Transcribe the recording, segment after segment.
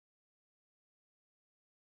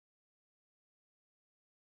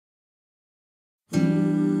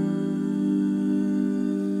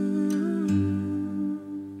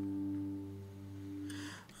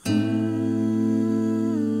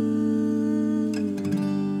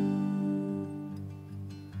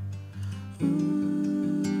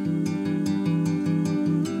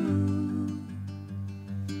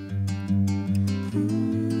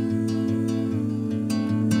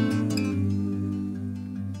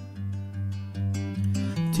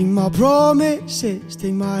Take my promises,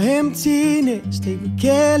 take my emptiness, take a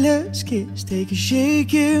careless kiss, take a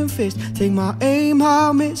shaking fist, take my aim,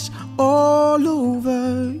 I'll miss all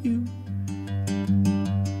over you.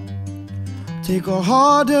 Take a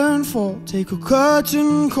hardened fall, take a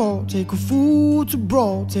curtain call, take a fool to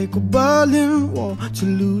brawl, take a Berlin Wall, to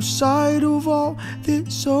lose sight of all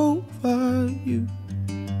that's over you.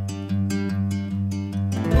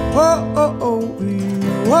 Oh, oh, oh, you,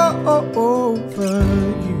 oh, oh, over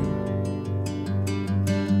you.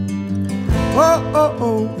 Oh, oh,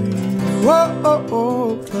 oh, you, oh, oh,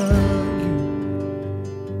 over you.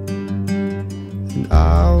 And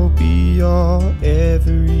I'll be your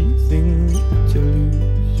everything to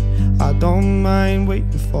lose. I don't mind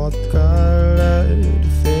waiting for the color to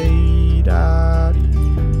fade out of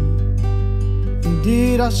you. And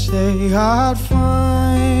did I say I'd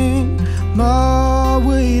find my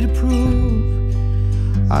way to prove?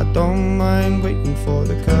 I don't mind waiting for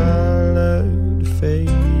the color to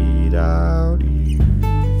fade out of you.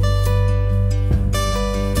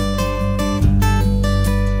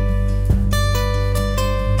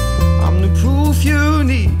 I'm the proof you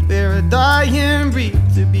need, we're a dying breed,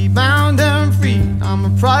 to be bound and free. I'm a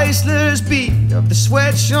priceless beat of the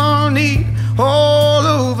sweat you'll need all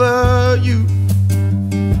over you.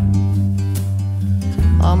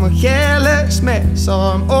 I'm a careless mess,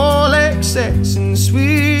 I'm all excess and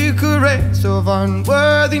sweet caress of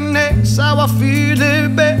unworthiness. How I feel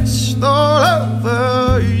it best all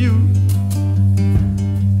over you.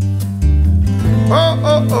 Oh,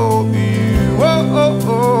 oh, oh, you, oh,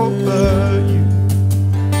 oh, over you.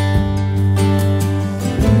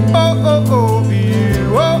 Oh, oh, oh,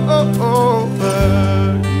 you, oh, oh,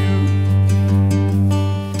 over you.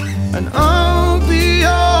 And I'll be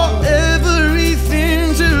your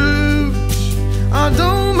everything to lose. I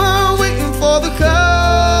don't mind waiting for the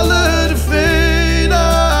color to fade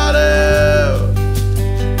out of.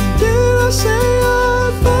 Did I say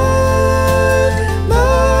I'd find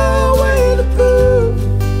my way to prove?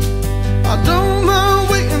 I don't mind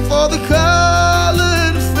waiting for the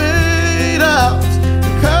color to fade out.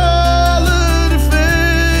 The color to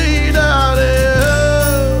fade out of.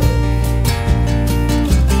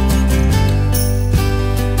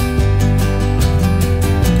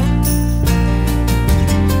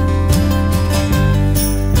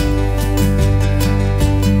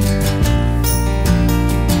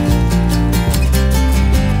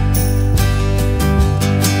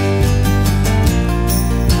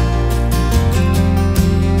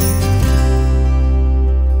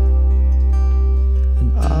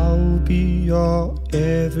 And I'll be your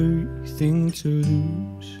everything to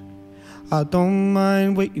lose. I don't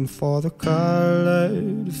mind waiting for the color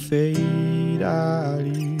to fade out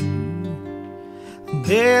of you.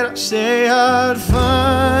 Did I say I'd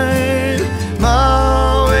find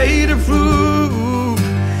my way to prove?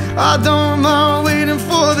 I don't mind waiting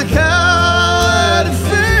for the color to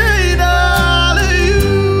fade out of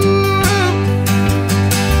you.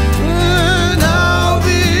 And I'll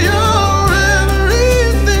be your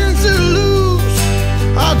everything to lose.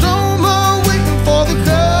 I don't mind waiting for the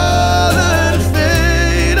color to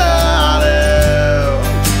fade out of.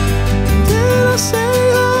 Did I say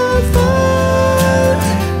I'd find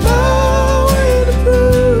my way to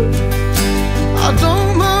prove? I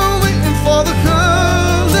don't mind waiting for the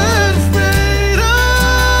color to fade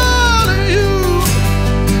out of you.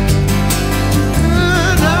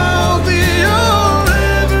 And I'll be your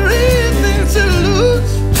everything to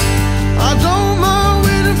lose. I don't mind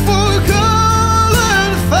waiting for the color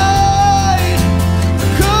to fade, the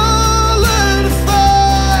color to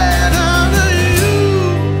fade out of you.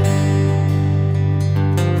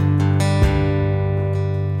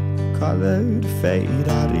 Color to fade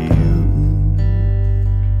out of you.